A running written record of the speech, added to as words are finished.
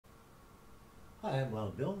Hi, I'm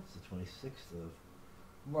Wild Bill. It's the 26th of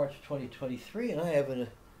March 2023, and I have an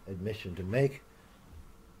admission to make.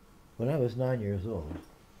 When I was 9 years old,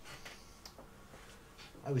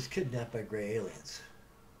 I was kidnapped by gray aliens.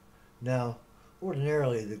 Now,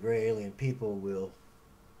 ordinarily, the gray alien people will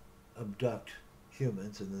abduct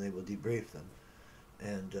humans and then they will debrief them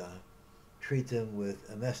and treat them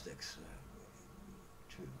with amnestics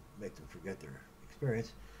to make them forget their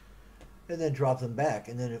experience, and then drop them back.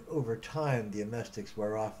 And then over time, the amnestics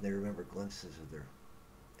wear off and they remember glimpses of their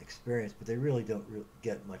experience, but they really don't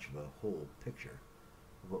get much of a whole picture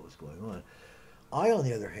of what was going on. I, on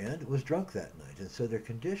the other hand, was drunk that night, and so their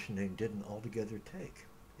conditioning didn't altogether take.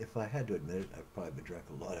 If I had to admit it, I've probably been drunk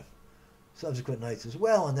a lot of subsequent nights as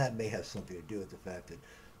well, and that may have something to do with the fact that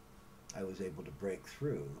I was able to break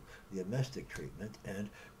through the amnestic treatment and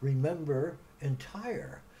remember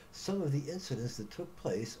entire some of the incidents that took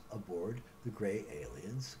place aboard the gray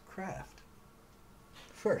aliens' craft.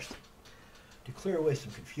 First, to clear away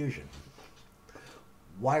some confusion,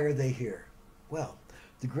 why are they here? Well,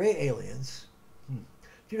 the gray aliens, do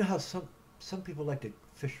you know how some people like to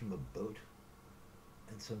fish from a boat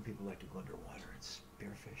and some people like to go underwater and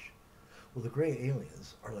spearfish? Well, the gray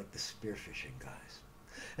aliens are like the spearfishing guys.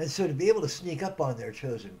 And so to be able to sneak up on their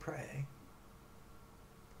chosen prey,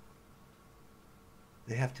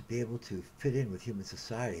 they have to be able to fit in with human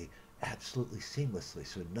society absolutely seamlessly,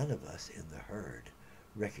 so none of us in the herd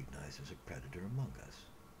recognizes a predator among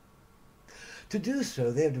us. To do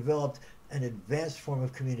so, they have developed an advanced form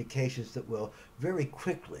of communications that will very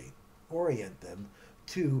quickly orient them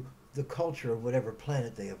to the culture of whatever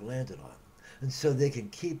planet they have landed on. And so they can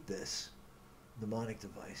keep this mnemonic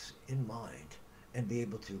device in mind and be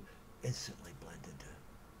able to instantly blend into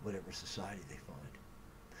whatever society they find.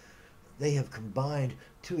 They have combined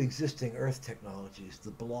two existing Earth technologies,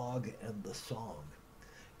 the blog and the song,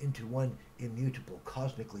 into one immutable,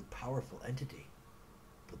 cosmically powerful entity,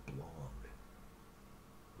 the blog.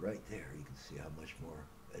 Right there, you can see how much more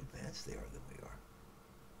advanced they are than we are.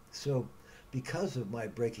 So, because of my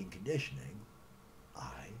breaking conditioning,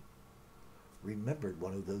 I remembered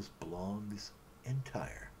one of those blogs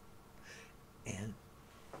entire. And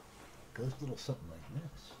it goes a little something like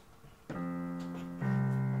this.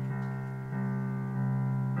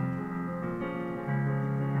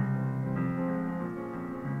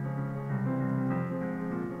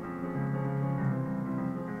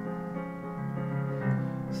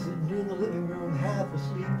 Sitting in the living room, half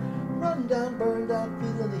asleep, run down, burned out,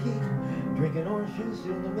 feeling the heat. Drinking orange juice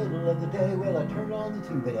in the middle of the day. Well, I turned on the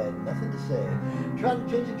tube, it had nothing to say. Tried to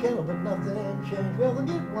change the kettle, but nothing changed. Well, the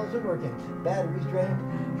mute wasn't working, batteries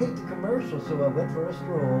drained. Hate the commercial, so I went for a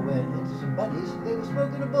stroll. Went into some buddies, they were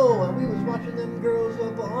smoking a bowl, and we was watching them girls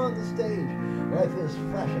up on the stage. Life is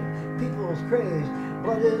flashing, people's crazed,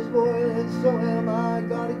 blood is boiling, so am I.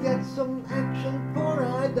 Gotta get some action before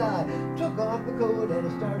I die. Took off the coat and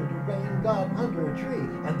it started to rain. Got under a tree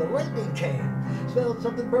and the lightning came. Smelled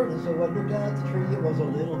something burning, so I looked at the tree. It was a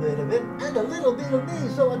little bit of it and a little bit of me.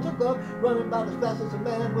 So I took off, running about as fast as a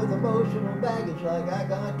man with emotional baggage like I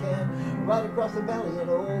got can. Right across the valley and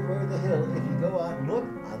over the hill. If you go out and look,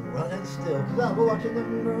 I'm running still, cause I'm watching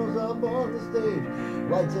them girls up on the stage.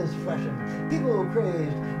 Lights is flashing, people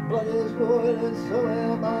crazed, blood is boiling, so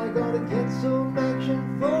am I. Gotta get some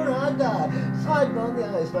action before I die. Sliding on the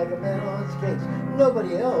ice like a man on skates.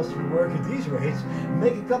 Nobody else would work at these rates.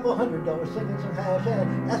 Make a couple $100 singing some hash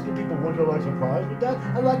and asking people, would you like some fries with that?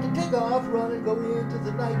 I'd like to take off, run and go into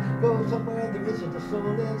the night. Go somewhere there isn't a soul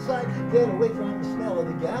in sight. Get away from the smell of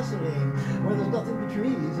the gasoline, where there's nothing but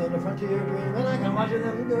trees and a frontier dream. And I can watch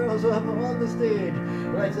them girls up on the stage.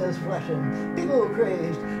 Lights is flashing, people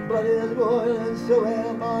crazed, blood is boiling, so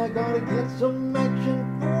am I. Gotta get some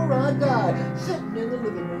action before I die. Sitting in the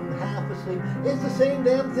living room, half asleep. It's the same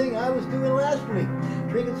damn thing I was doing last week.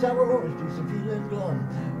 Drinking sour orange juice and feeling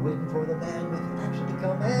glum. Waiting for the man with action to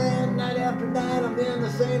come. And night after night I'm in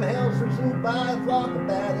the same hell's pursuit by a flock of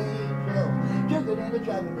bad angels. Jugging and a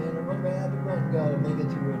jiving in a run, rabbit run. Gotta make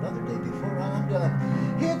it through another day before I'm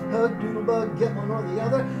done. Hit, hug, doodle bug, get one or the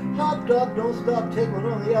other. Hop, dog, don't stop, take one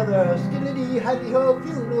or the other. Skiddity, hidey ho,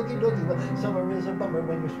 feeling okie dokie. But summer is a bummer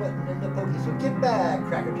when you're sweating in the pokey. So get back,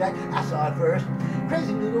 Cracker Jack, I saw it first.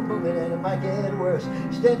 Crazy little movement and it might get worse.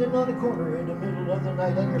 Standing on a corner in the middle of the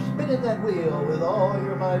night and you're spinning that wheel with all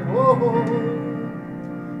your might. Whoa,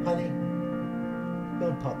 honey,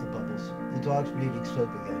 don't pop the bubbles. The dog's needing soap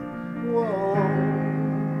again. Whoa.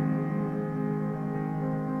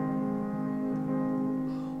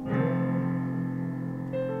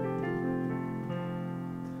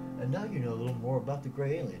 And now you know a little more about the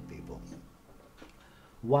gray alien people.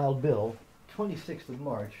 Wild Bill, 26th of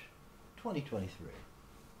March, 2023.